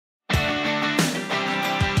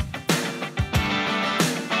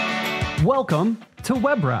Welcome to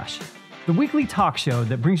WebRush, the weekly talk show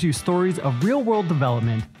that brings you stories of real-world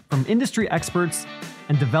development from industry experts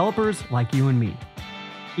and developers like you and me.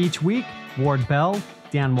 Each week, Ward Bell,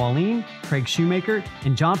 Dan Wallin, Craig Shoemaker,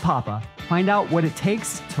 and John Papa find out what it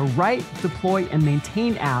takes to write, deploy, and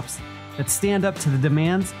maintain apps that stand up to the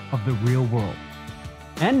demands of the real world.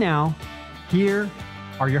 And now, here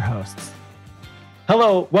are your hosts.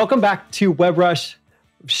 Hello, welcome back to WebRush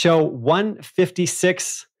show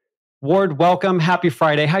 156. Ward, welcome. Happy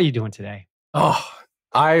Friday. How are you doing today? Oh,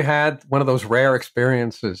 I had one of those rare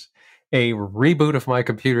experiences, a reboot of my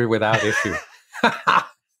computer without issue.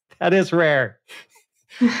 That is rare.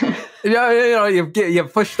 You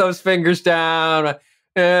push those fingers down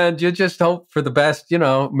and you just hope for the best.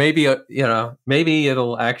 Maybe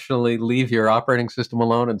it'll actually leave your operating system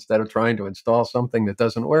alone instead of trying to install something that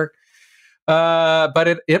doesn't work.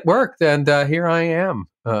 But it worked, and here I am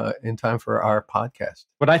in time for our podcast.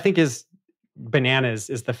 What I think is bananas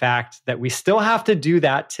is the fact that we still have to do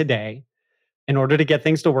that today in order to get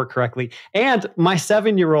things to work correctly. And my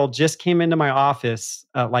 7-year-old just came into my office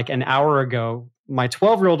like an hour ago. My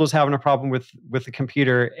 12-year-old was having a problem with the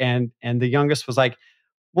computer, and the youngest was like,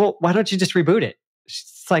 well, why don't you just reboot it?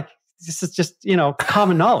 It's like, this is just,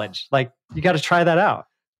 common knowledge. Like, you got to try that out.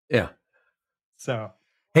 Yeah. So...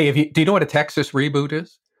 Hey, do you know what a Texas reboot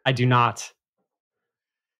is? I do not.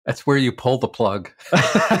 That's where you pull the plug.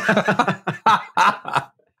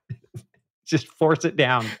 Just force it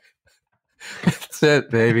down. That's it,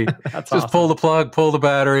 baby. That's Just awesome. Pull the plug, pull the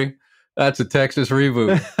battery. That's a Texas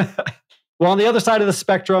reboot. Well, on the other side of the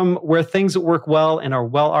spectrum, where things work well and are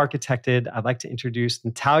well architected, I'd like to introduce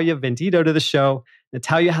Natalia Vendido to the show.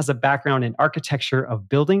 Natalia has a background in architecture of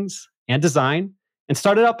buildings and design, and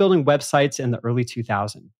started out building websites in the early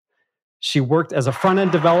 2000s. She worked as a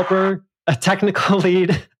front-end developer, a technical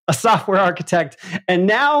lead, a software architect, and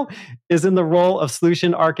now is in the role of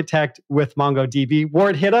solution architect with MongoDB.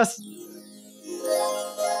 Ward, hit us.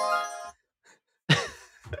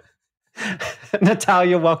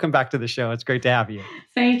 Natalia, welcome back to the show. It's great to have you.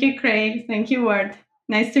 Thank you, Craig. Thank you, Ward.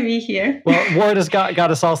 Nice to be here. Well, Ward has got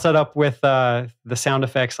us all set up with the sound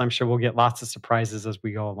effects. I'm sure we'll get lots of surprises as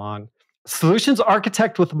we go along. Solutions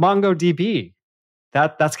architect with MongoDB.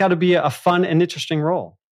 That's got to be a fun and interesting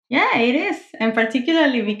role. Yeah, it is. And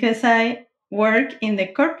particularly because I work in the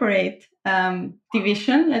corporate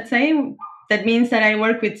division, let's say. That means that I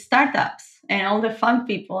work with startups and all the fun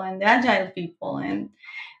people and the agile people and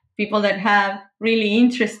people that have really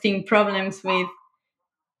interesting problems with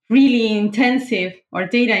really intensive or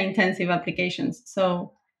data-intensive applications.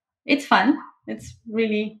 So it's fun. It's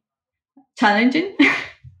really challenging.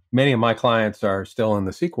 Many of my clients are still in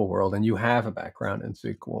the SQL world, and you have a background in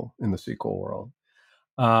the SQL world.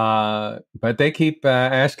 But they keep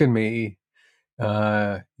asking me,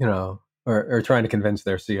 or trying to convince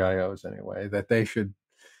their CIOs anyway, that they should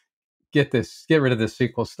get rid of this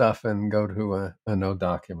SQL stuff and go to a no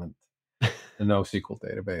document, a NoSQL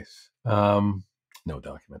database. No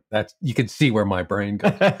document. You can see where my brain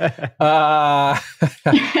goes.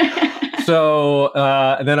 So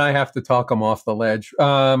then I have to talk them off the ledge.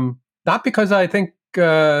 Not because I think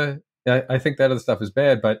I think that other stuff is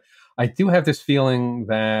bad, but I do have this feeling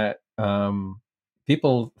that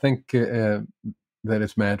people think that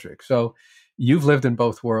it's magic. So you've lived in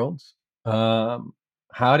both worlds. How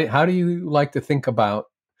do you like to think about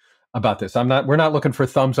this? We're not looking for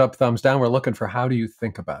thumbs up, thumbs down. We're looking for how do you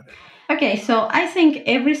think about it? Okay, so I think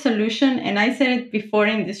every solution, and I said it before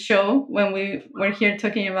in this show when we were here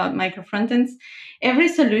talking about micro frontends, every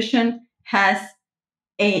solution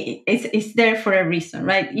is there for a reason,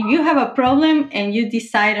 right? If you have a problem and you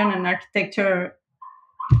decide on an architecture,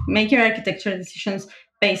 make your architecture decisions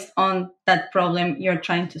based on that problem you're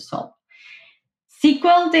trying to solve.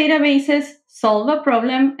 SQL databases solve a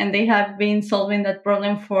problem, and they have been solving that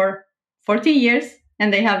problem for 40 years,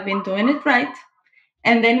 and they have been doing it right.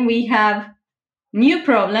 And then we have new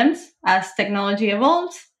problems as technology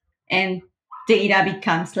evolves and data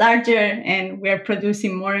becomes larger, and we're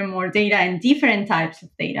producing more and more data and different types of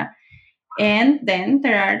data. And then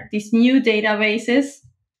there are these new databases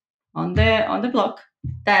on the block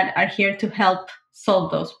that are here to help solve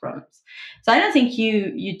those problems. So I don't think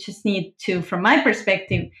you just need to, from my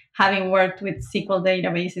perspective, having worked with SQL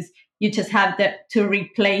databases, you just have to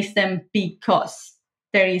replace them because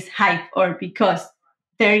there is hype or because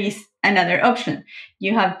there is another option.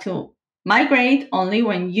 You have to migrate only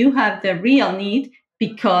when you have the real need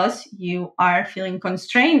because you are feeling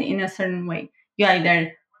constrained in a certain way. You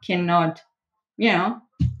either cannot,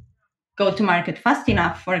 go to market fast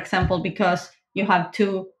enough, for example, because you have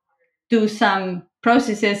to do some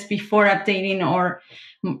processes before updating or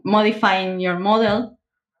modifying your model,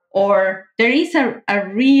 or there is a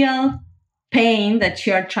real pain that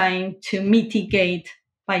you are trying to mitigate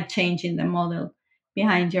by changing the model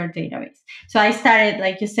behind your database. So I started,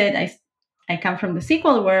 like you said, I come from the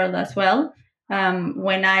SQL world as well.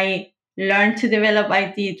 When I learned to develop,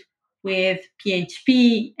 I did with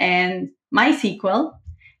PHP and MySQL,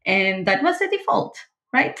 and that was the default,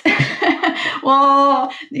 right?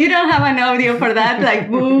 Well, you don't have an audio for that, like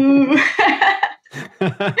boo.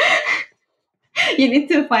 You need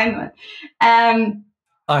to find one.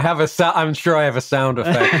 I have I'm sure I have a sound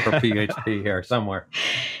effect for PHP here somewhere.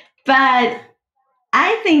 But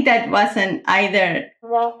I think that wasn't either.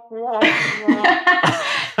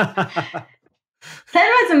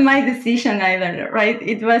 That wasn't my decision either, right?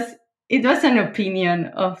 It was an opinion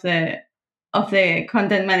of the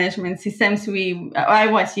content management systems I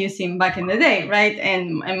was using back in the day, right?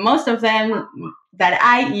 And most of them that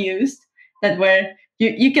I used that were,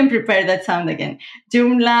 you can prepare that sound again,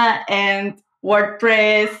 Joomla and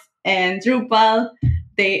WordPress and Drupal,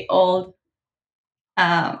 they all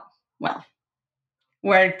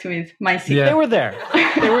worked with MySQL. Yeah. They were there.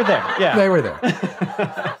 Yeah. They were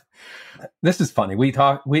there. This is funny. We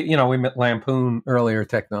lampoon earlier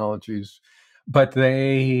technologies, but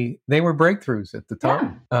they were breakthroughs at the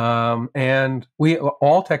time. Yeah. And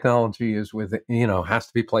all technology is has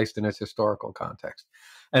to be placed in its historical context.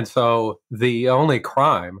 And so the only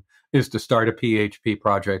crime is to start a PHP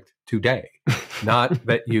project today, not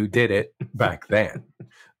that you did it back then.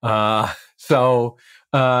 So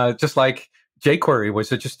just like jQuery was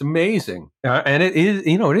just amazing. And it is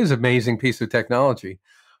an amazing piece of technology.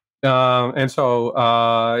 And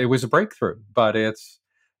so it was a breakthrough, but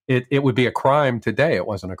it would be a crime today. It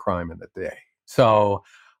wasn't a crime in the day. So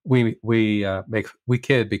we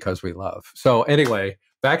kid because we love. So anyway,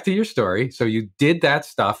 back to your story. So you did that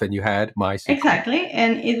stuff and you had MySQL. Exactly.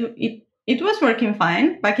 And it was working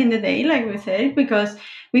fine back in the day, like we said, because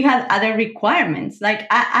we had other requirements. Like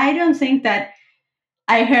I don't think that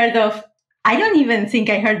I don't even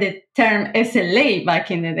think I heard the term SLA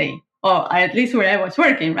back in the day, or at least where I was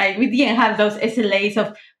working, right? We didn't have those SLAs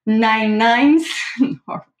of 9 nines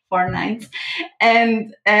or 4 nines.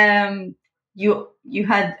 And you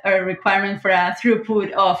had a requirement for a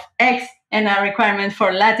throughput of X and a requirement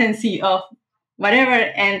for latency of whatever,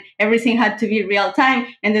 and everything had to be real time,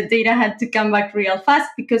 and the data had to come back real fast,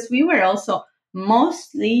 because we were also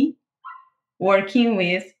mostly working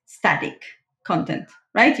with static content,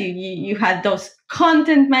 right? You had those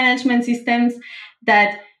content management systems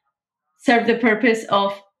that serve the purpose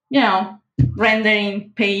of,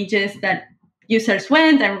 rendering pages that users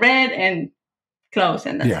went and read and closed.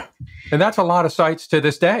 And yeah. And that's a lot of sites to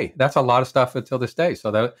this day. That's a lot of stuff until this day.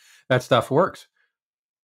 So that stuff works.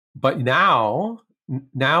 But now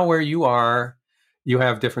where you are, you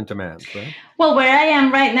have different demands, right? Well, where I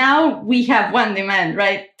am right now, we have one demand,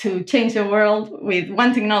 right? To change the world with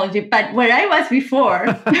one technology. But where I was before,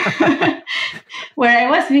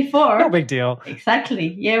 no big deal.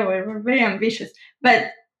 Exactly. Yeah, we're very ambitious.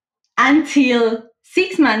 But until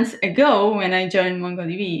 6 months ago, when I joined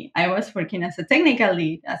MongoDB, I was working as a technical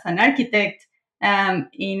lead, as an architect,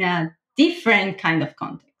 in a different kind of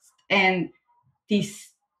context. And this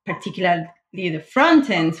particularly the front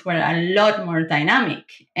ends were a lot more dynamic.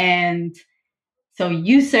 And so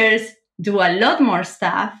users do a lot more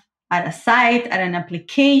stuff at a site, at an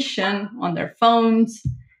application, on their phones.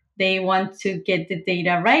 They want to get the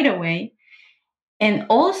data right away. And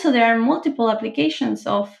also there are multiple applications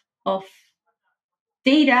of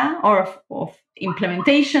data or of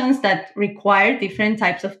implementations that require different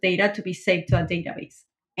types of data to be saved to a database.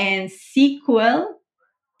 And SQL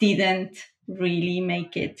didn't really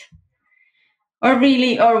make it, or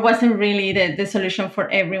wasn't really the solution for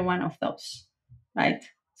every one of those, right?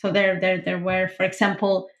 So there were, for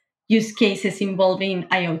example, use cases involving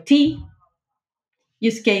IoT,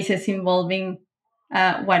 use cases involving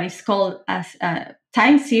what is called as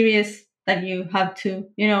time series, that you have to,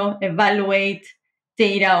 evaluate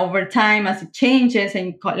data over time as it changes,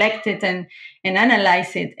 and collect it and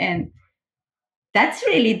analyze it. And that's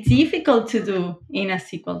really difficult to do in a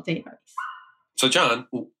SQL database. So, John,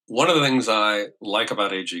 one of the things I like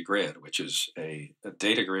about AG Grid, which is a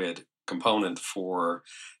data grid component for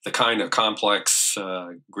the kind of complex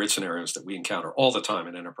grid scenarios that we encounter all the time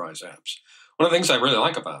in enterprise apps. One of the things I really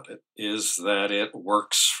like about it is that it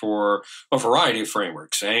works for a variety of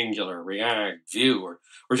frameworks: Angular, React, Vue, or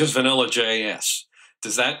just vanilla JS.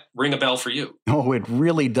 Does that ring a bell for you? Oh, it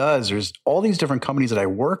really does. There's all these different companies that I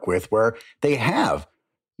work with where they have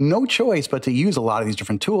no choice but to use a lot of these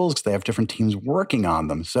different tools because they have different teams working on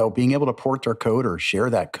them. So being able to port their code or share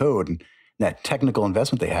that code and that technical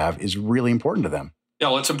investment they have is really important to them. Yeah,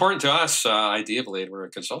 well, it's important to us, ideally, we're a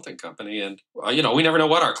consulting company, and, we never know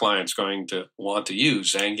what our client's going to want to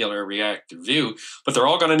use, Angular, React, Vue, but they're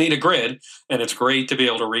all going to need a grid, and it's great to be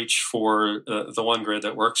able to reach for the one grid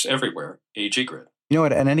that works everywhere, AG Grid. You know,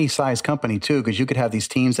 at any size company, too, because you could have these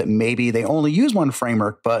teams that maybe they only use one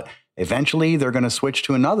framework, but eventually they're going to switch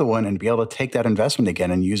to another one and be able to take that investment again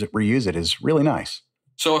and use it, reuse it is really nice.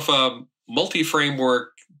 So if a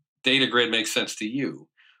multi-framework data grid makes sense to you,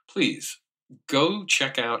 please go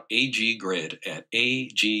check out AG Grid at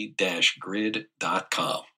ag-grid.com.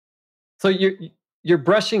 So you're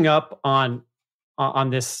brushing up on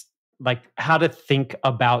this, like how to think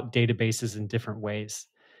about databases in different ways.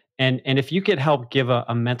 And if you could help give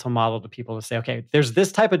a mental model to people to say, okay, there's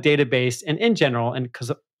this type of database, and in general, and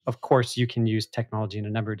because of course you can use technology in a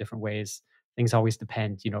number of different ways, things always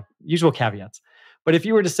depend, usual caveats. But if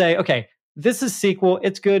you were to say, okay, this is SQL,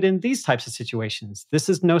 it's good in these types of situations. This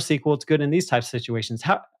is NoSQL, it's good in these types of situations.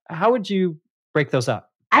 How would you break those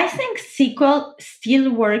up? I think SQL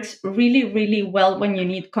still works really, really well when you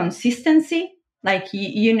need consistency. Like,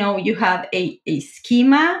 you have a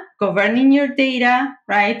schema governing your data,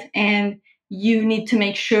 right? And you need to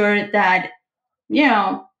make sure that,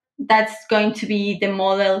 that's going to be the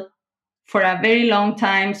model for a very long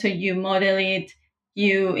time. So you model it,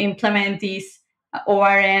 you implement these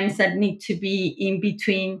ORMs that need to be in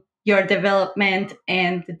between your development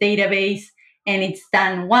and the database. And it's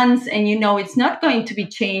done once, and it's not going to be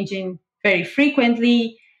changing very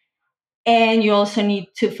frequently. And you also need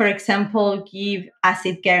to, for example, give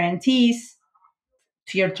asset guarantees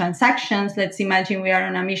to your transactions. Let's imagine we are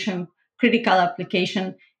on a mission critical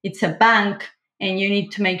application. It's a bank, and you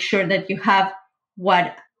need to make sure that you have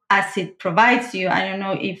what asset provides you. I don't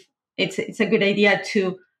know if it's a good idea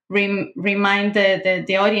to remind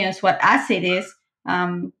the audience what asset is.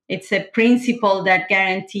 It's a principle that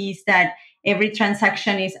guarantees that every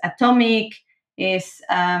transaction is atomic, is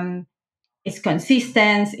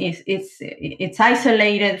consistent, it's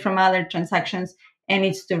isolated from other transactions, and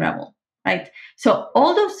it's durable, right? So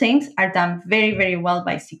all those things are done very, very well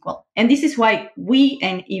by SQL. And this is why we,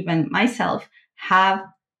 and even myself, have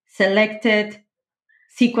selected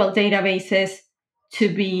SQL databases to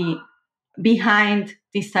be behind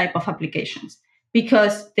this type of applications,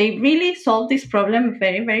 because they really solve this problem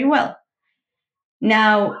very, very well.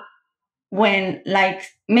 Now, when, like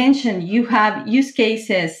mentioned, you have use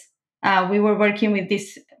cases, we were working with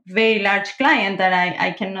this very large client that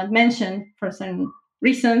I cannot mention for some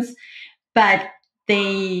reasons, but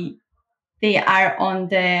they are on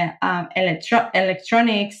the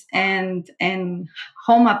electronics and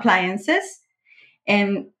home appliances,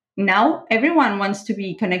 and now everyone wants to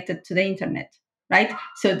be connected to the internet, right?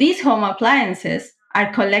 So these home appliances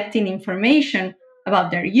are collecting information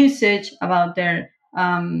about their usage, about their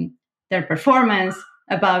performance,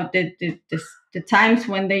 about the times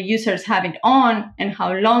when the users have it on and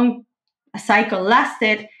how long a cycle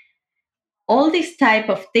lasted. All this type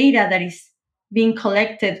of data that is being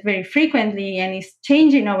collected very frequently and is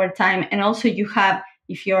changing over time. And also you have,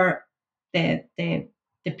 if you're the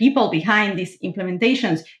people behind these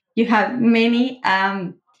implementations, you have many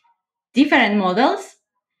different models.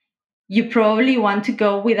 You probably want to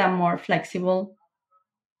go with a more flexible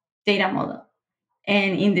data model.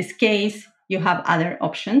 And in this case, you have other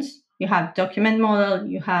options. You have document model,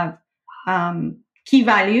 you have key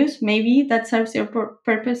values, maybe that serves your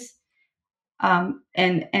purpose,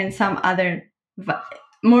 and some other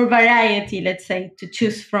more variety, let's say, to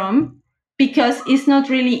choose from, because it's not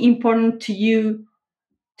really important to you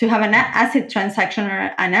to have an asset transaction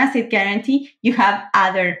or an asset guarantee. You have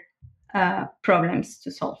other problems to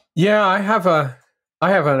solve. Yeah, I have an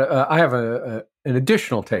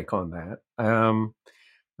additional take on that.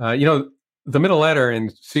 The middle letter in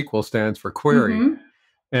SQL stands for query, mm-hmm.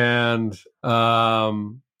 And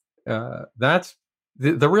that's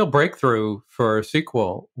the real breakthrough for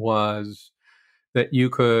SQL was that you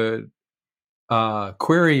could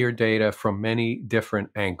query your data from many different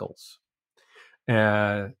angles,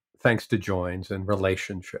 thanks to joins and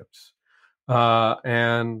relationships,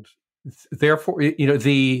 and therefore,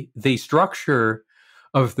 the structure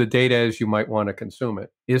of the data as you might want to consume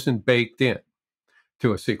it isn't baked in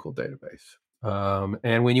to a SQL database.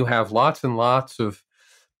 And when you have lots and lots of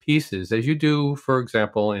pieces, as you do, for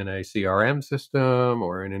example, in a CRM system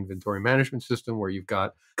or an inventory management system where you've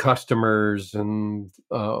got customers and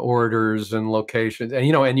orders and locations,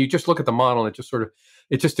 and you just look at the model and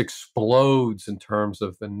it just explodes in terms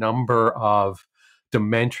of the number of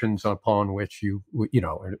dimensions upon which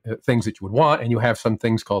things that you would want, and you have some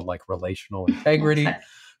things called like relational integrity, Exactly.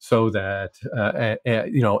 so that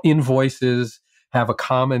invoices have a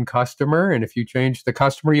common customer, and if you change the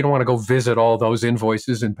customer, you don't want to go visit all those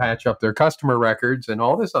invoices and patch up their customer records and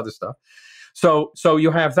all this other stuff. So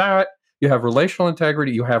you have that, you have relational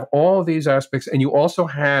integrity, you have all of these aspects, and you also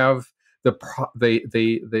have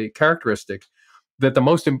the characteristic that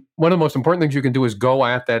one of the most important things you can do is go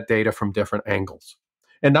at that data from different angles,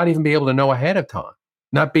 and not even be able to know ahead of time,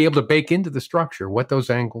 not be able to bake into the structure what those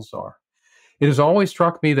angles are. It has always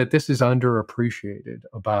struck me that this is underappreciated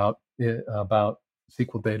about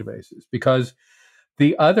SQL databases, because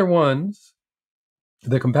the other ones,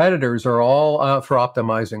 the competitors, are all out for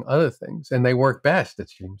optimizing other things, and they work best,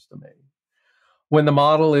 it seems to me, when the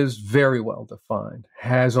model is very well defined,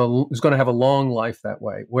 is going to have a long life that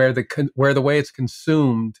way, where the way it's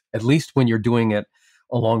consumed, at least when you're doing it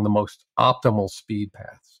along the most optimal speed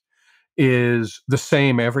paths, is the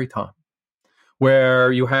same every time.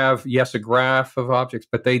 Where you have, yes, a graph of objects,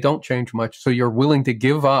 but they don't change much. So you're willing to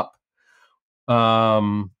give up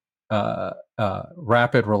rapid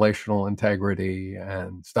relational integrity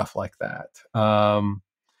and stuff like that.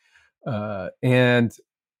 And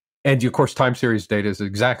of course, time series data is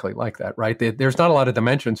exactly like that, right? There's not a lot of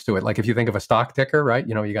dimensions to it. Like if you think of a stock ticker, right?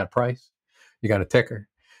 You got a price, you got a ticker,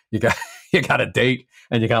 you got a date,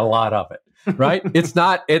 and you got a lot of it. Right? It's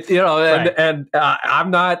not, right. And I'm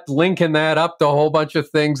not linking that up to a whole bunch of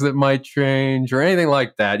things that might change or anything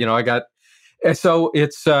like that. So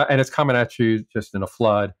it's coming at you just in a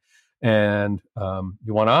flood, and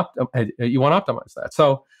you want to optimize that.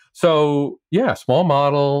 So yeah, small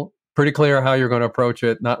model, pretty clear how you're going to approach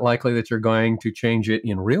it. Not likely that you're going to change it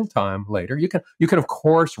in real time later. You can of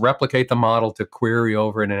course replicate the model to query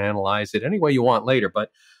over it and analyze it any way you want later. But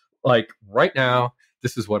like right now,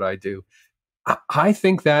 this is what I do. I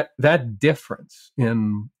think that difference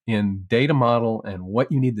in data model and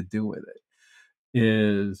what you need to do with it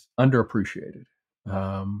is underappreciated.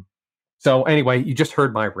 So anyway, you just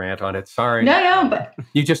heard my rant on it. Sorry. No, but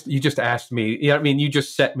you just asked me. You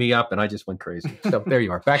just set me up, and I just went crazy. So there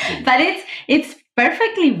you are. Back to you. But it's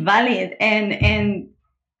perfectly valid, and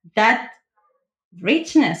that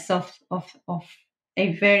richness of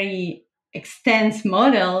a very extensive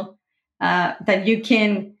model that you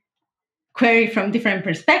can query from different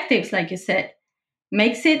perspectives, like you said,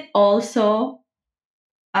 makes it also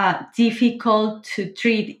difficult to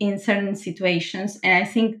treat in certain situations. And I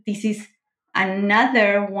think this is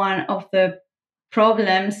another one of the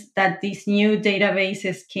problems that these new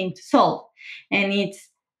databases came to solve. And it's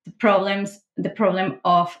the problem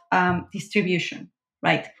of distribution,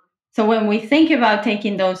 right? So when we think about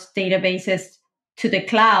taking those databases to the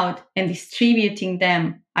cloud and distributing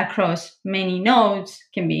them across many nodes,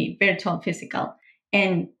 can be virtual, physical,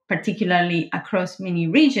 and particularly across many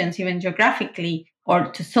regions, even geographically,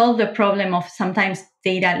 or to solve the problem of sometimes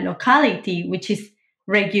data locality, which is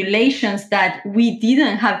regulations that we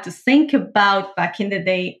didn't have to think about back in the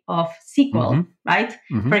day of SQL, right?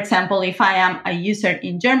 Mm-hmm. For example, if I am a user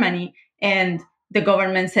in Germany and the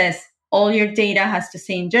government says all your data has to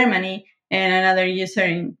stay in Germany, and another user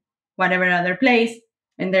in whatever other place,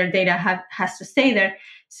 and their data has to stay there.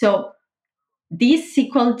 So these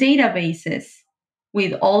SQL databases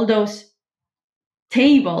with all those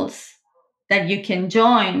tables that you can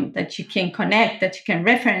join, that you can connect, that you can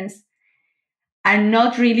reference, are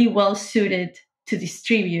not really well suited to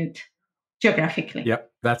distribute geographically.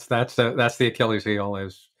 Yep, that's the Achilles heel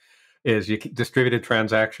is distributed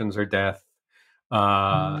transactions are death,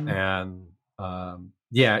 and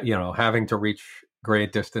having to reach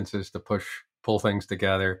great distances to pull things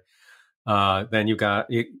together. Then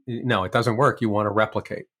it doesn't work. You want to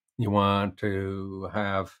replicate. You want to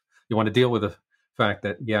deal with the fact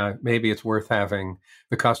that maybe it's worth having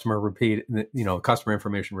the customer customer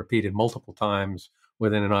information repeated multiple times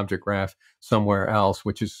within an object graph somewhere else,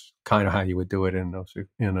 which is kind of how you would do it in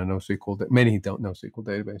a NoSQL. Many don't NoSQL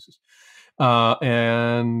databases,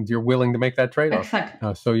 and you're willing to make that trade-off.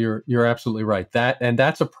 Exactly. So you're absolutely right.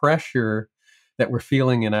 That's a pressure that we're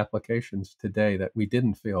feeling in applications today that we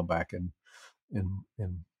didn't feel back in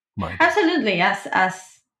my day. Absolutely.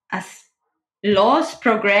 As laws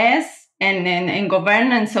progress and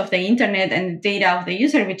governance of the internet and the data of the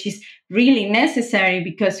user, which is really necessary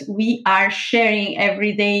because we are sharing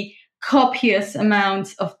every day copious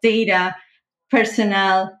amounts of data,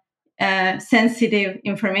 personal, sensitive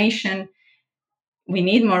information, we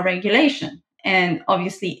need more regulation. And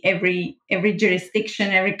obviously every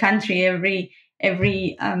jurisdiction, every country, every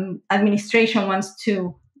administration wants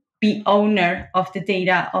to be owner of the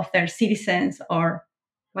data of their citizens or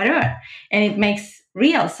whatever. And it makes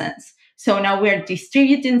real sense. So now we're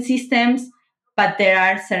distributing systems, but there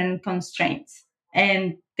are certain constraints,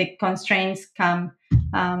 and the constraints come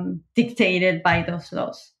dictated by those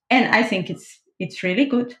laws. And I think it's really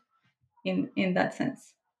good in that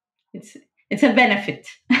sense. It's a benefit.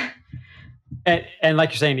 And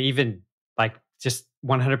like you're saying, even like just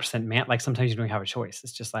 100% man, like sometimes you don't have a choice.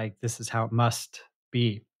 It's just like, this is how it must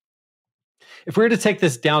be. If we were to take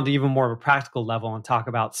this down to even more of a practical level and talk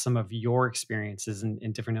about some of your experiences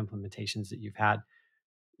in different implementations that you've had,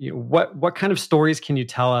 what kind of stories can you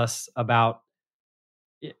tell us about?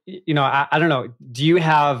 I don't know. Do you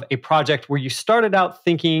have a project where you started out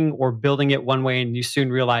thinking or building it one way and you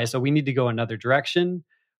soon realized, oh, we need to go another direction?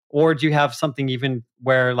 Or do you have something even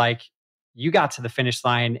where like you got to the finish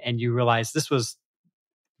line and you realized this was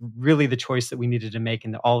really the choice that we needed to make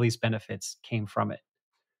and that all these benefits came from it?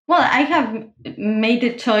 Well, I have made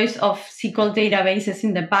the choice of SQL databases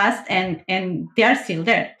in the past, and they are still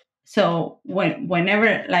there. So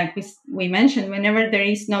whenever, like we mentioned, whenever there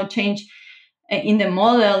is no change in the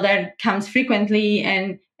model, that comes frequently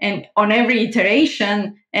and on every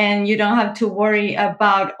iteration, and you don't have to worry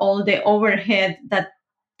about all the overhead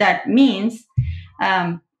that means,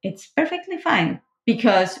 it's perfectly fine.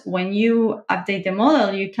 Because when you update the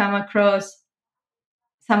model, you come across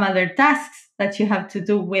some other tasks that you have to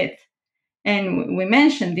do with. And we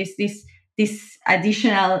mentioned these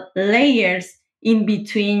additional layers in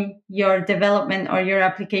between your development or your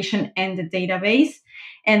application and the database.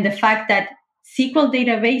 And the fact that SQL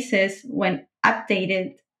databases, when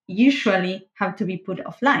updated, usually have to be put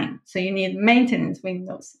offline. So you need maintenance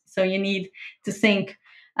windows. So you need to think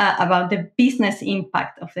about the business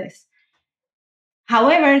impact of this.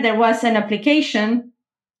 However, there was an application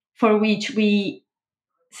for which we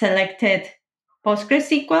selected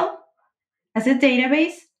PostgreSQL as a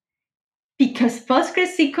database, because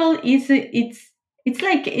PostgreSQL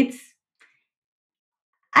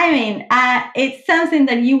it's something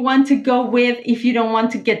that you want to go with if you don't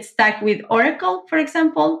want to get stuck with Oracle, for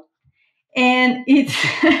example, and it's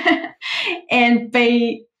and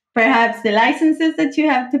pay perhaps the licenses that you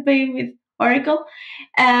have to pay with Oracle,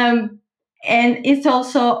 and it's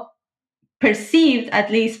also perceived, at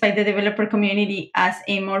least by the developer community, as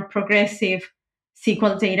a more progressive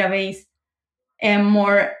SQL database and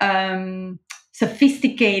more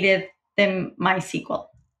sophisticated than MySQL,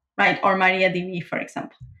 right? Or MariaDB, for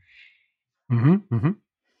example. Mm-hmm, mm-hmm.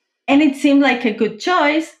 And it seemed like a good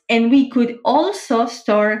choice. And we could also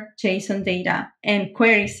store JSON data and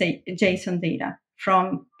query JSON data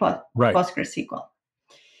from PostgreSQL.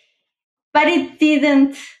 But it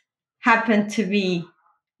didn't happen to be,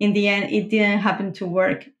 in the end, it didn't happen to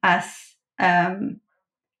work as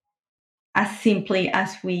simply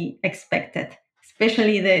as we expected,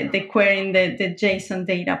 especially the querying the JSON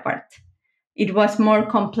data part. It was more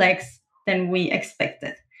complex than we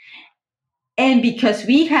expected. And because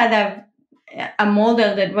we had a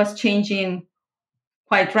model that was changing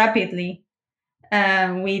quite rapidly,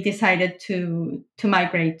 we decided to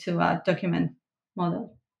migrate to a document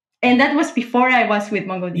model. And that was before I was with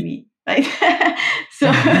MongoDB, right? So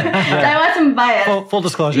I wasn't biased. Full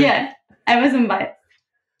disclosure. Yeah, I wasn't biased.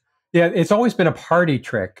 Yeah, it's always been a party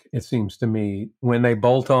trick, it seems to me, when they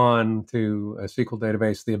bolt on to a SQL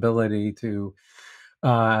database the ability to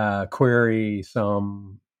query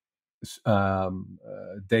some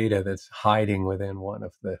data that's hiding within one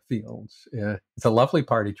of the fields. Yeah, it's a lovely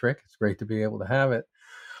party trick. It's great to be able to have it,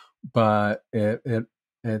 but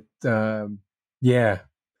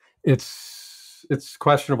it's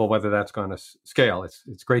questionable whether that's going to scale.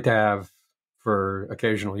 It's great to have for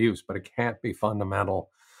occasional use, but it can't be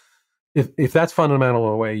fundamental. If that's fundamental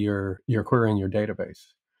the way you're querying your database,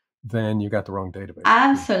 then you got the wrong database.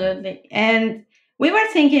 Absolutely. And we were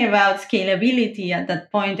thinking about scalability at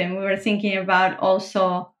that point, and we were thinking about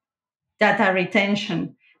also data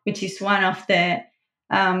retention, which is one of the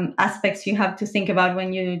aspects you have to think about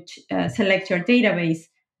when you select your database.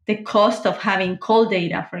 The cost of having cold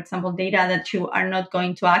data, for example, data that you are not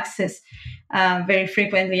going to access very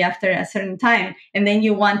frequently after a certain time, and then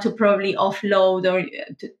you want to probably offload or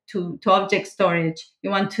to object storage. You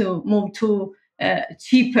want to move to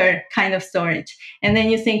cheaper kind of storage, and then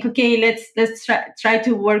you think, okay, let's try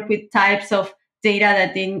to work with types of data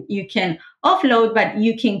that then you can offload, but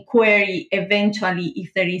you can query eventually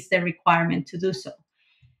if there is the requirement to do so.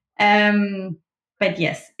 But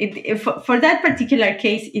yes, for that particular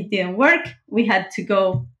case, it didn't work. We had to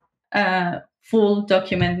go full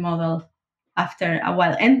document model after a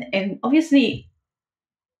while, and obviously,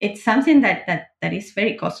 it's something that is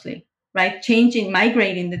very costly, right?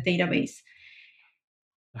 Migrating the database.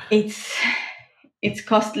 it's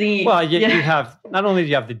costly. Well, you have, not only do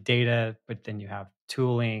you have the data, but then you have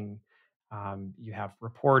tooling, you have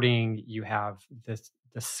reporting, you have the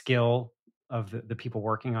skill of the people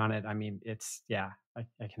working on it. I mean, it's, I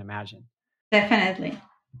can imagine. Definitely.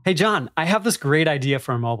 Hey, John, I have this great idea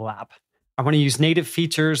for a mobile app. I want to use native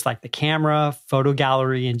features like the camera, photo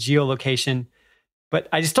gallery, and geolocation, but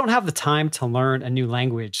I just don't have the time to learn a new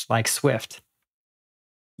language like Swift.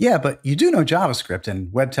 Yeah, but you do know JavaScript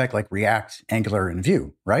and web tech like React, Angular, and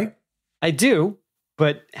Vue, right? I do,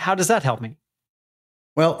 but how does that help me?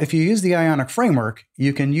 Well, if you use the Ionic framework,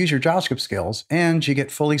 you can use your JavaScript skills and you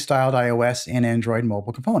get fully styled iOS and Android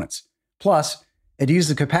mobile components. Plus, it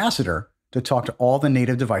uses a capacitor to talk to all the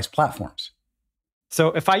native device platforms. So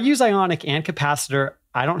if I use Ionic and Capacitor,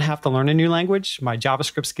 I don't have to learn a new language. My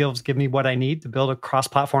JavaScript skills give me what I need to build a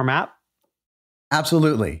cross-platform app.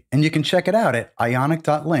 Absolutely. And you can check it out at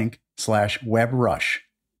ionic.link/webrush.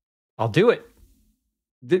 I'll do it.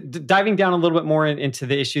 Diving down a little bit more into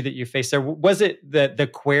the issue that you faced there, was it the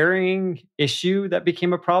querying issue that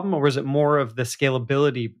became a problem, or was it more of the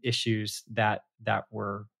scalability issues that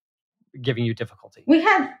were giving you difficulty? We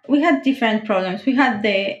had different problems. We had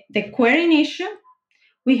the querying issue.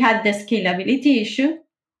 We had the scalability issue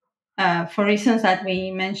for reasons that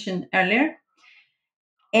we mentioned earlier.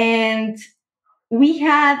 And we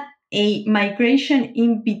had a migration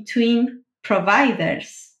in between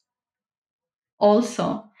providers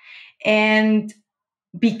also. And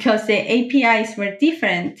because the APIs were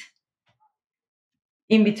different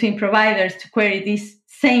in between providers to query this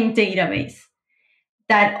same database,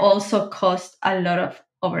 that also caused a lot of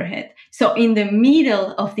overhead. So in the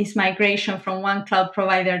middle of this migration from one cloud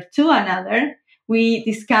provider to another, we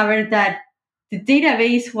discovered that the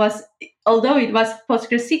database was, although it was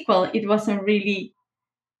PostgreSQL, it wasn't really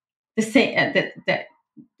the same.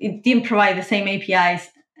 It didn't provide the same APIs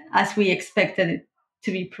as we expected it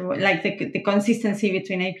to be provided. Like the consistency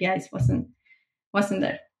between APIs wasn't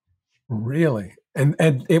there. Really? And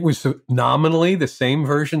it was nominally the same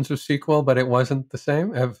versions of SQL, but it wasn't the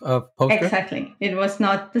same of Postgres? Exactly. It was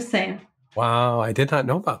not the same. Wow, I did not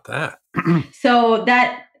know about that. So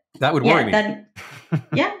that would worry me.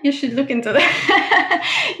 Yeah, you should look into that.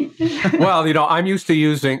 Well, I'm used to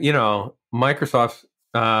using, Microsoft's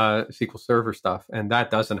SQL Server stuff, and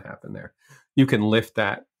that doesn't happen there. You can lift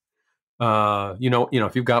that.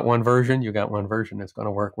 If you've got one version, you got one version. It's going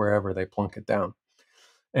to work wherever they plunk it down.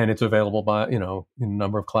 And it's available by, in a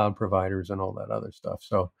number of cloud providers and all that other stuff.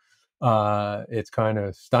 So it's kind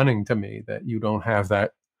of stunning to me that you don't have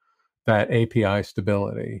that API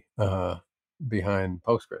stability behind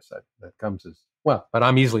Postgres. That comes as well, but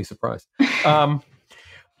I'm easily surprised. One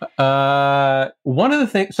of the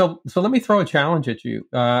things, so let me throw a challenge at you.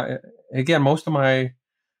 Again, I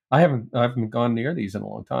haven't gone near these in a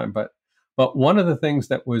long time, but one of the things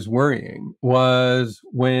that was worrying was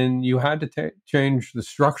when you had to change the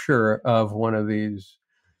structure of one of these,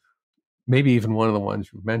 maybe even one of the ones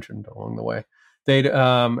you mentioned along the way,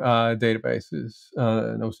 databases,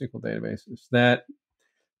 NoSQL databases,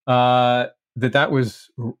 that was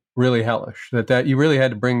really hellish. That you really had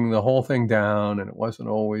to bring the whole thing down, and it wasn't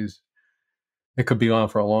always. It could be on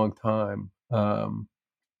for a long time,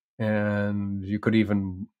 and you could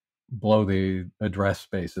even blow the address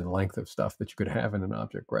space and length of stuff that you could have in an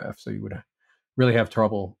object graph. So you would really have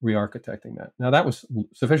trouble re-architecting that. Now, that was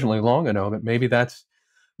sufficiently long ago that maybe that's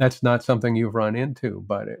not something you've run into,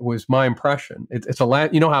 but it was my impression. It's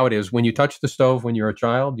you know how it is. When you touch the stove when you're a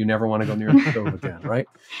child, you never want to go near the stove again, right?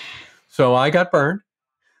 So I got burned.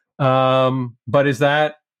 But is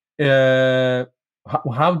that,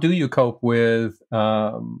 how do you cope with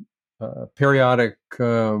periodic,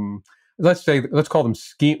 let's call them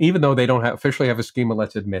scheme, even though they don't officially have a schema.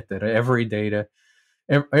 Let's admit that every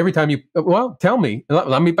time tell me,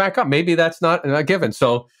 let me back up. Maybe that's not a given.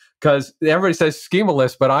 So, because everybody says schema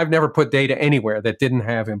list, but I've never put data anywhere that didn't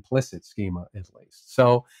have implicit schema at least.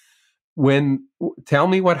 So tell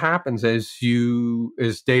me what happens as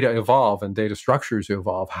data evolve and data structures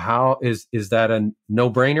evolve. How is that a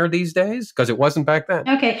no-brainer these days? Because it wasn't back then.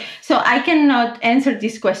 Okay, so I cannot answer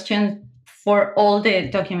this question for all the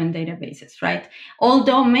document databases, right?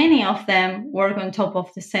 Although many of them work on top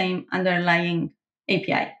of the same underlying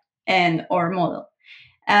API or model.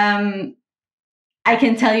 I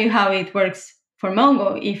can tell you how it works for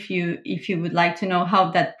Mongo if you would like to know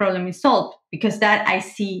how that problem is solved, because that I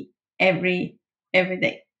see every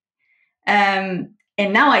day. And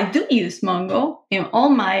now I do use Mongo in all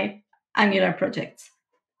my Angular projects.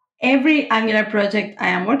 Every Angular project I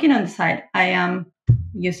am working on the side, I am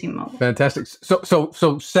using Mongo. Fantastic.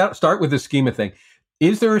 So start with the schema thing.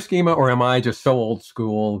 Is there a schema, or am I just so old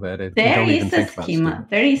school that you don't even think about schema?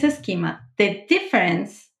 There is a schema. The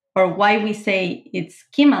difference, or why we say it's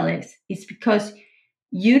schemaless, is because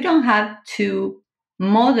you don't have to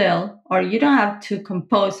model or you don't have to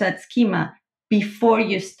compose that schema before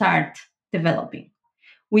you start developing,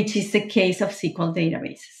 which is the case of SQL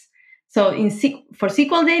databases. So for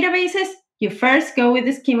SQL databases, you first go with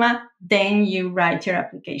the schema, then you write your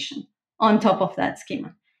application on top of that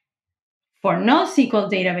schema. For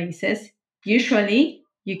NoSQL databases, usually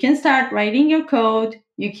you can start writing your code,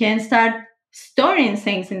 you can start storing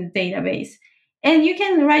things in the database, and you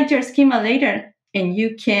can write your schema later, and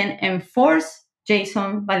you can enforce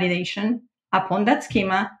JSON validation upon that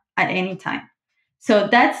schema at any time. So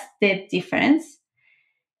that's the difference.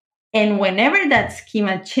 And whenever that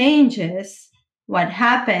schema changes, what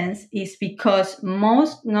happens is, because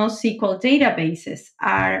most NoSQL databases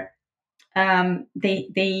are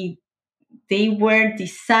they were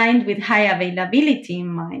designed with high availability in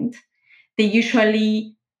mind. They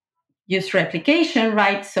usually use replication,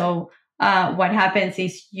 right? So what happens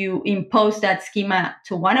is you impose that schema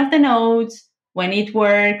to one of the nodes. When it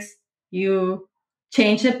works, you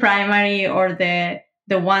change the primary or the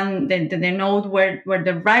node where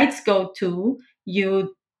the writes go to.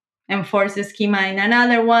 You enforce the schema in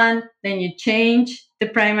another one, then you change the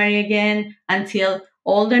primary again until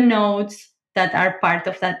all the nodes that are part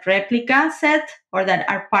of that replica set or that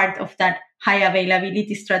are part of that high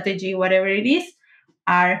availability strategy, whatever it is,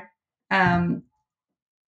 are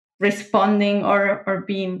responding or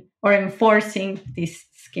enforcing this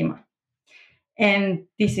schema. And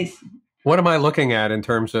this is... What am I looking at in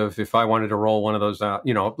terms of if I wanted to roll one of those out?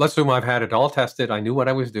 Let's assume I've had it all tested. I knew what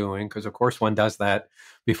I was doing, because of course one does that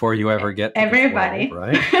before you ever get to everybody, this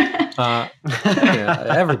world, right? Yeah,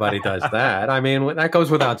 everybody does that. I mean, that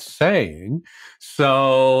goes without saying.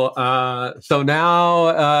 So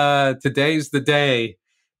now today's the day.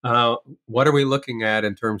 What are we looking at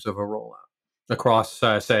in terms of a rollout across,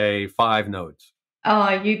 say, 5 nodes?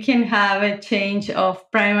 You can have a change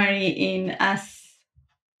of primary in as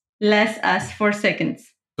less as 4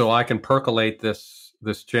 seconds. So I can percolate this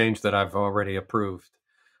change that I've already approved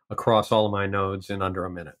across all of my nodes in under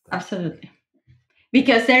a minute. Absolutely.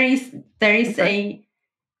 Because there is okay.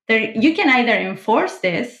 You can either enforce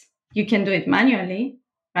this, you can do it manually,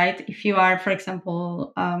 right? If you are, for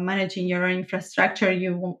example, managing your own infrastructure,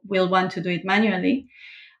 you will want to do it manually.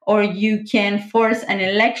 Or you can force an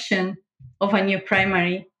election of a new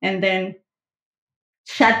primary and then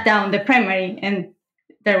shut down the primary, and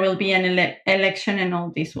there will be an election and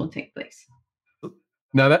all this will take place.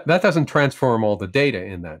 Now, that doesn't transform all the data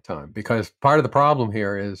in that time, because part of the problem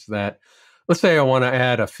here is that, let's say I want to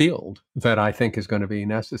add a field that I think is going to be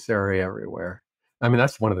necessary everywhere. I mean,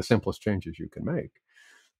 that's one of the simplest changes you can make.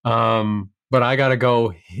 But I got to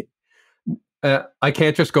go... I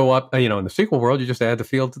can't just go up, in the SQL world, you just add the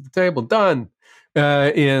field to the table, done.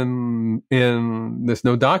 In this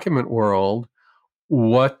no document world,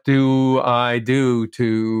 what do I do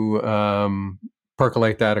to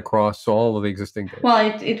percolate that across all of the existing data?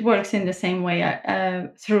 Well, it works in the same way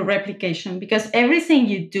through replication, because everything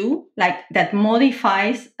you do, like that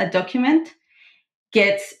modifies a document,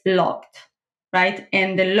 gets logged, right?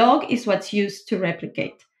 And the log is what's used to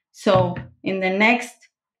replicate. So in the next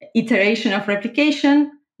iteration of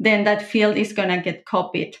replication, then that field is going to get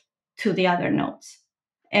copied to the other nodes.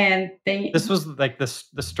 And this was like the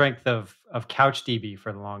strength of CouchDB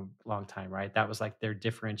for the long time, right? That was like their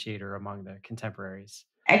differentiator among the contemporaries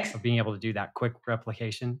of being able to do that quick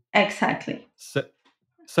replication. Exactly.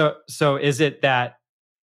 So is it that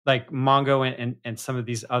like Mongo and some of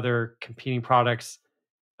these other competing products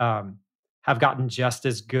have gotten just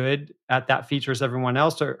as good at that feature as everyone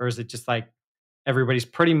else, or is it just like everybody's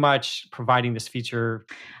pretty much providing this feature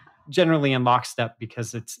generally in lockstep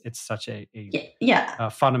because it's such a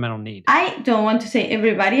fundamental need? I don't want to say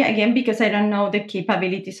everybody, again, because I don't know the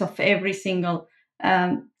capabilities of every single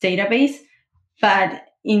database, but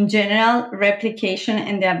in general, replication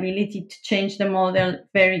and the ability to change the model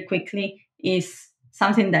very quickly is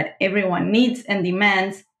something that everyone needs and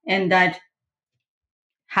demands, and that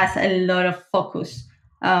has a lot of focus.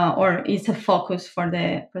 Or is a focus for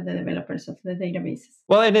the developers of the databases.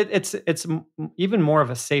 Well, and it's even more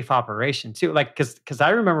of a safe operation too. Like because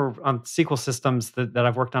I remember on SQL systems that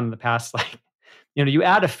I've worked on in the past, like you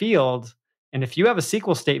add a field, and if you have a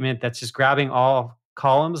SQL statement that's just grabbing all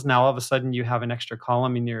columns, now all of a sudden you have an extra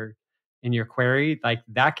column in your query, like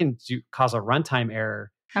that can cause a runtime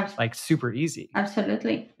error, like super easy.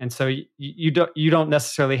 Absolutely. And so you don't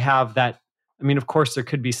necessarily have that. I mean, of course, there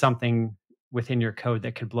could be something within your code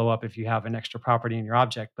that could blow up if you have an extra property in your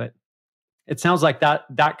object. But It sounds like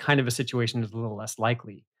that kind of a situation is a little less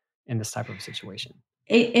likely in this type of a situation.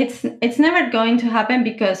 It's never going to happen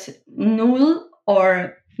because null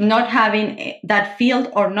or not having that field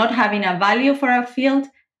or not having a value for a field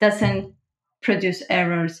doesn't produce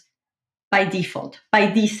errors by default, by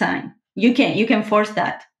design. You can force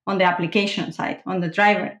that on the application side, on the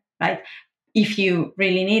driver, right? If you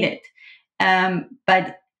really need it.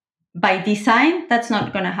 But by design, that's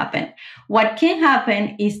not going to happen. What can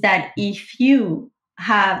happen is that if you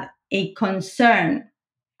have a concern,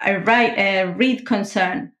 a read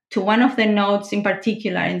concern to one of the nodes in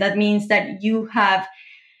particular, and that means that you have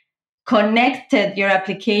connected your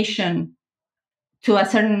application to a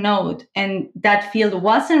certain node and that field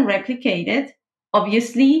wasn't replicated,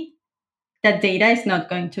 obviously that data is not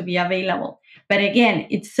going to be available. But again,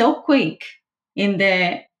 it's so quick in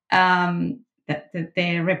the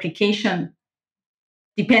replication,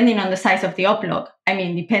 depending on the size of the uplog. I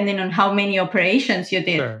mean, depending on how many operations you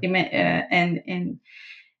did, Sure.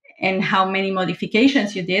 and how many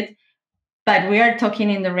modifications you did. But we are talking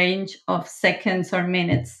in the range of seconds or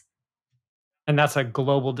minutes. And that's a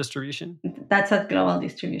global distribution? That's a global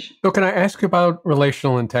distribution. So can I ask about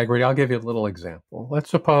relational integrity? I'll give you a little example.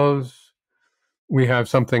 Let's suppose we have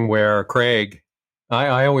something where Craig,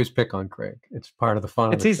 I always pick on Craig. It's part of the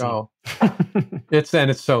fun of the show.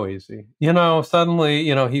 It's so easy. Suddenly,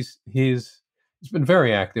 he's been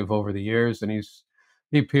very active over the years, and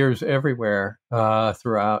he appears everywhere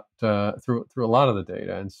throughout through a lot of the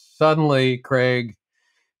data. And suddenly, Craig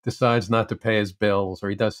decides not to pay his bills, or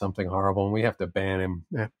he does something horrible, and we have to ban him.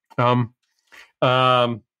 It's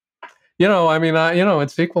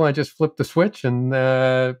SQL. I just flipped the switch, and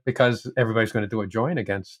because everybody's going to do a join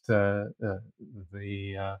against the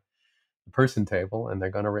person table, and they're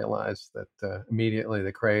going to realize that immediately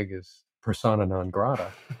that Craig is persona non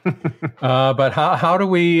grata. But how do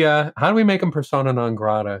we make him persona non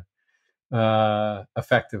grata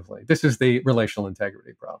effectively? This is the relational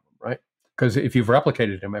integrity problem, right? Because if you've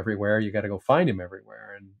replicated him everywhere, you got to go find him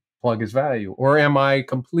everywhere and plug his value. Or am I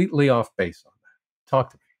completely off base on that? Talk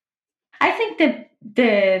to me. I think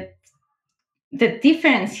that the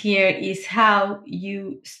difference here is how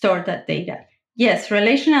you store that data. Yes,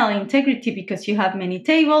 relational integrity, because you have many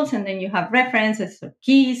tables and then you have references or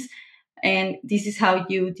keys, and this is how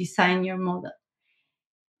you design your model.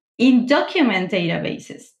 In document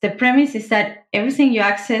databases, the premise is that everything you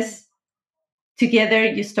access together,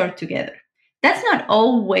 you store together. That's not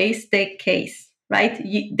always the case, right?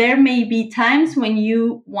 There may be times when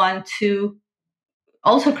you want to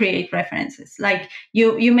also create references. Like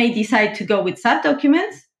you may decide to go with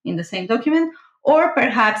sub-documents in the same document, or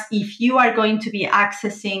perhaps if you are going to be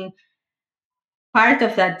accessing part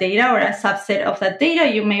of that data or a subset of that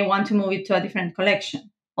data, you may want to move it to a different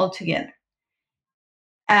collection altogether.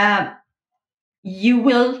 You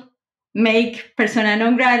will make persona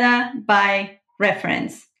non grata by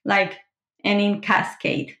reference, and in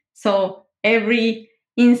cascade. So every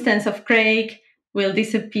instance of Craig will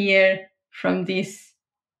disappear from this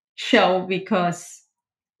show because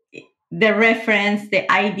the reference,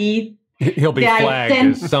 the ID, he'll be flagged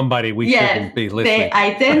as somebody we shouldn't be listening. The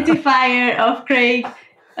identifier of Craig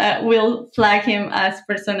will flag him as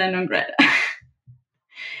persona non grata.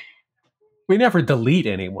 We never delete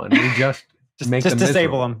anyone. We just make them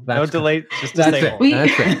disable miserable. them. No delete. Just disable.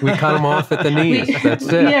 That's it. We cut them off at the knees. That's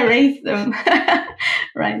it. We erase them.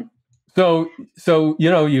 Right. So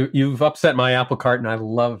you've upset my apple cart, and I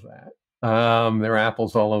love that. There are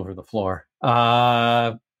apples all over the floor.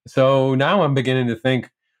 So now I'm beginning to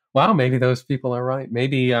think, wow, maybe those people are right.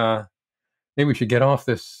 Maybe we should get off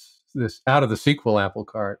this out of the SQL apple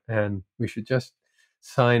cart, and we should just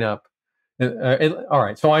sign up. All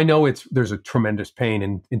right. So I know there's a tremendous pain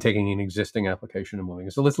in taking an existing application and moving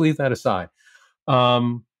it. So let's leave that aside.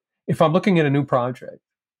 If I'm looking at a new project,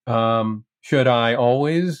 should I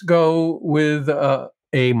always go with a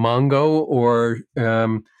Mongo, or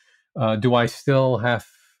do I still have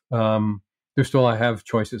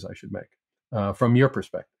choices I should make from your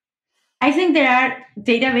perspective? I think there are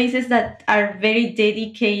databases that are very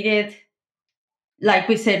dedicated, like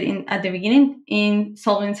we said at the beginning, in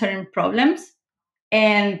solving certain problems.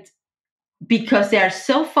 And because they are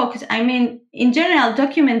so focused, I mean, in general,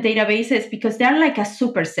 document databases, because they're like a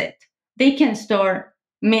superset, they can store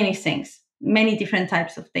many things, many different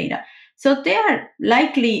types of data. So they are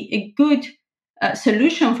likely a good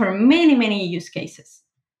solution for many, many use cases.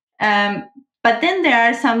 But then there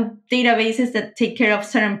are some databases that take care of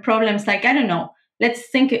certain problems, like, I don't know,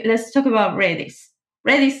 let's talk about Redis.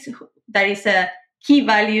 Redis, that is a key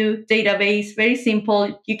value database, very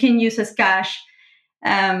simple. You can use as cache.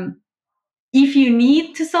 If you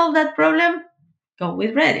need to solve that problem, go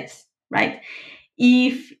with Redis, right?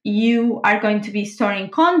 If you are going to be storing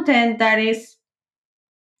content that is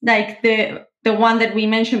like the one that we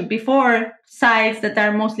mentioned before, sites that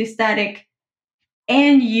are mostly static,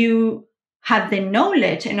 and you have the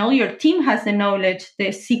knowledge, and all your team has the knowledge, the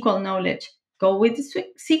SQL knowledge, go with the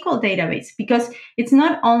SQL database, because it's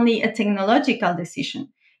not only a technological decision,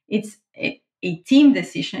 it's a team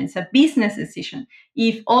decision, it's a business decision.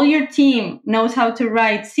 If all your team knows how to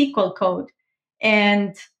write SQL code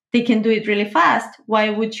and they can do it really fast, why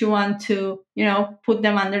would you want to, put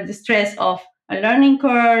them under the stress of a learning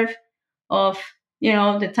curve, of,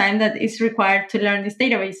 the time that is required to learn this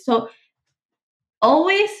database? So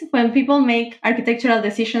always when people make architectural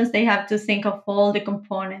decisions, they have to think of all the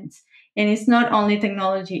components. And it's not only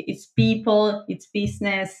technology, it's people, it's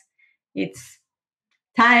business, it's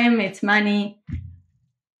time, it's money.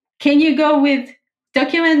 Can you go with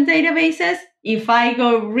document databases? If I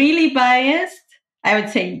go really biased, I would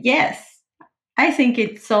say yes. I think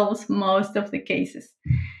it solves most of the cases.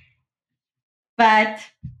 But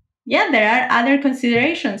yeah, there are other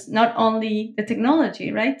considerations, not only the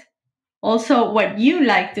technology, right? Also what you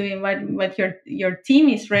like doing, what your team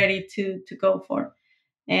is ready to go for,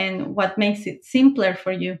 and what makes it simpler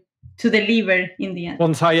for you to deliver in the end. Well,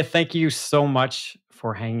 Natalia, thank you so much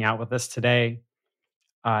for hanging out with us today.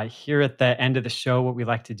 Here at the end of the show, what we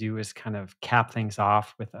like to do is kind of cap things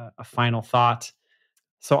off with a final thought.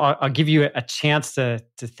 So I'll give you a chance to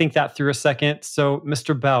think that through a second. So,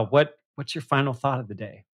 Mr. Bell, what's your final thought of the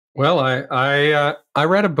day? Well, I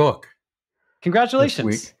read a book. Congratulations.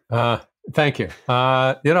 This week. Thank you.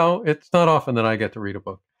 It's not often that I get to read a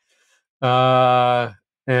book. And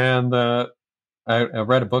I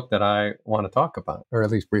read a book that I want to talk about, or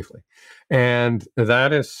at least briefly. And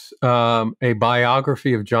that is a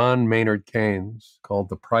biography of John Maynard Keynes called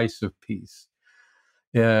The Price of Peace.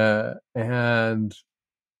 And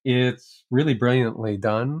it's really brilliantly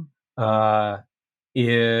done. I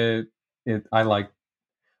like,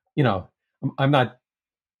 I'm not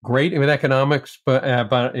great with economics, but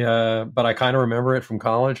I kind of remember it from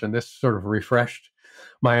college, and this sort of refreshed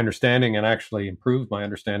my understanding and actually improved my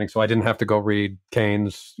understanding. So I didn't have to go read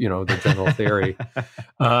Keynes, the general theory,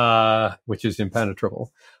 which is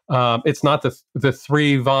impenetrable. It's not the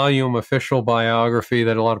 3-volume official biography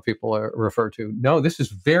that a lot of people refer to. No, this is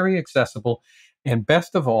very accessible, and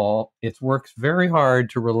best of all, it works very hard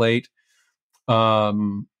to relate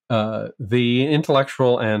the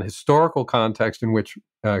intellectual and historical context in which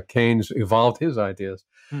Keynes evolved his ideas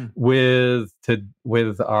with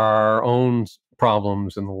our own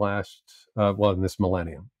problems in the last, in this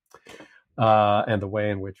millennium, and the way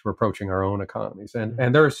in which we're approaching our own economies.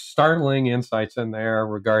 And there's startling insights in there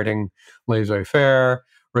regarding laissez-faire,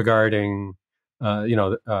 regarding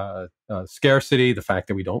scarcity, the fact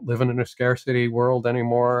that we don't live in a scarcity world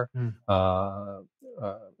anymore.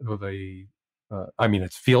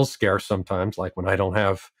 It feels scarce sometimes, like when I don't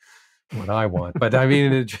have what I want. But I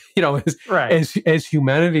mean, as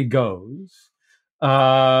humanity goes,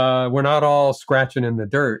 we're not all scratching in the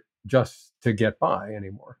dirt just to get by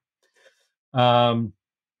anymore. And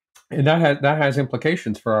that has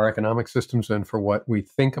implications for our economic systems and for what we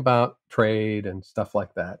think about trade and stuff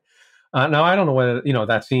like that. Now, I don't know whether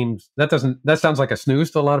that sounds like a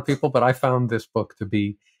snooze to a lot of people, but I found this book to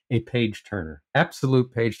be a page turner,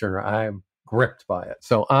 absolute page turner. I'm gripped by it,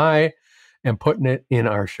 so I am putting it in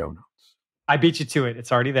our show notes. I beat you to it;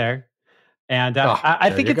 it's already there, and I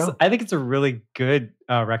think it's a really good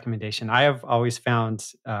recommendation. I have always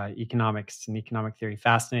found economics and economic theory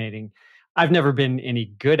fascinating. I've never been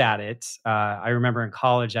any good at it. I remember in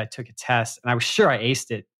college I took a test and I was sure I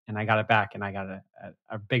aced it, and I got it back, and I got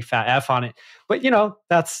a big fat F on it. But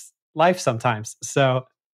that's life sometimes. So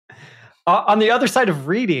on the other side of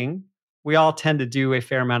reading, we all tend to do a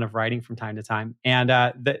fair amount of writing from time to time. And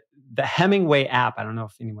the Hemingway app, I don't know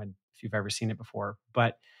if you've ever seen it before,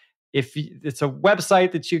 but it's a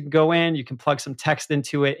website that you can go in, you can plug some text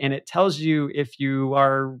into it, and it tells you if you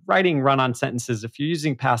are writing run-on sentences, if you're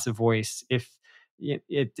using passive voice, if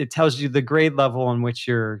it tells you the grade level in which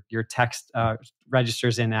your text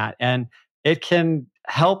registers in at, and it can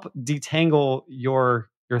help detangle your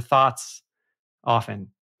thoughts often.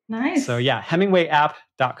 Nice. So yeah,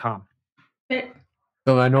 HemingwayApp.com.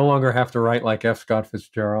 So I no longer have to write like F. Scott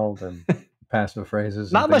Fitzgerald and passive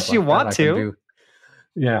phrases. Not unless you want to.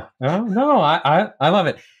 Yeah. No, I love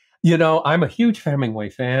it. I'm a huge Hemingway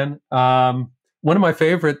fan. One of my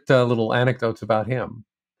favorite little anecdotes about him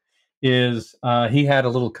is he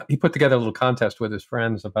put together a little contest with his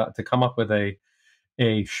friends to come up with a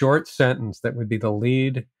short sentence that would be the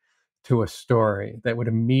lead to a story that would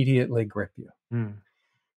immediately grip you. Mm.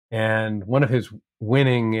 And one of his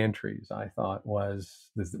winning entries, I thought, was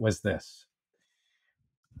this.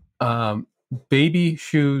 Baby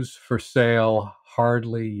shoes for sale,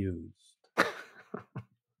 hardly used.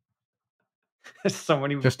 There's so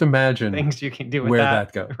many Just imagine things you can do with where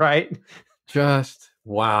that goes. right? Just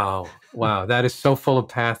wow. That is so full of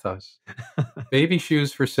pathos. Baby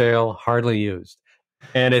shoes for sale, hardly used.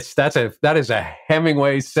 And that is a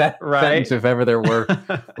Hemingway sentence if ever there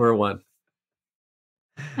were one.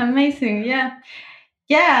 Amazing. Yeah.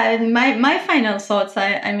 And my final thoughts,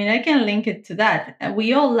 I mean, I can link it to that.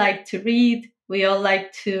 We all like to read. We all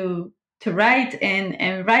like to write,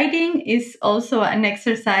 and writing is also an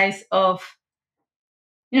exercise of,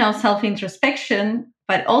 self-introspection.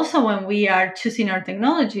 But also when we are choosing our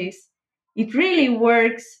technologies, it really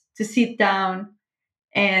works to sit down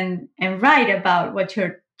and write about what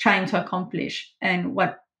you're trying to accomplish and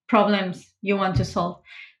what problems you want to solve.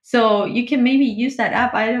 So you can maybe use that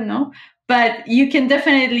app, I don't know, but you can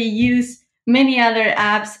definitely use many other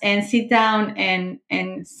apps and sit down and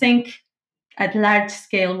think at large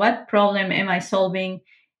scale, what problem am I solving?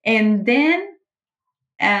 And then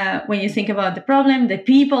when you think about the problem, the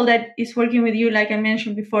people that is working with you, like I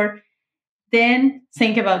mentioned before, then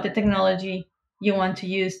think about the technology you want to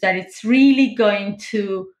use, that it's really going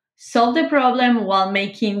to solve the problem while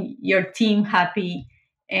making your team happy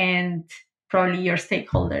and probably your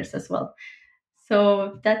stakeholders as well.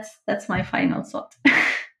 So that's my final thought.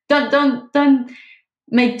 Don't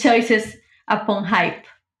make choices upon hype.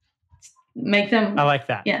 Make them. I like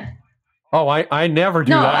that. Yeah. Oh, I never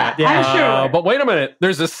do that. I'm sure. But wait a minute.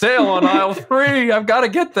 There's a sale on aisle 3. I've got to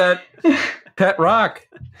get that pet rock.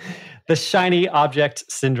 The shiny object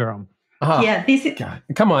syndrome. Yeah, this is. God,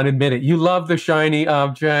 come on, admit it. You love the shiny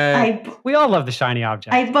object. We all love the shiny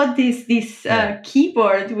object. I bought this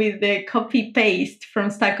keyboard with the copy paste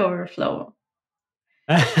from Stack Overflow.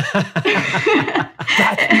 You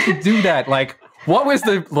should do that. Like, what was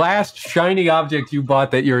the last shiny object you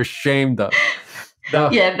bought that you're ashamed of?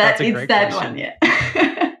 Yeah, it's that one. Yeah.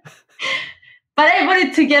 But I put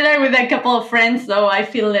it together with a couple of friends, so I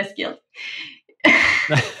feel less guilty.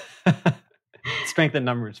 Strength in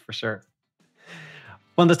numbers for sure.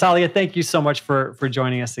 Well, Natalia, thank you so much for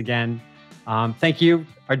joining us again. Thank you,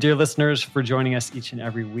 our dear listeners, for joining us each and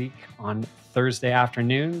every week on Thursday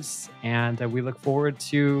afternoons. And we look forward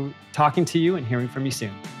to talking to you and hearing from you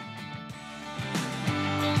soon.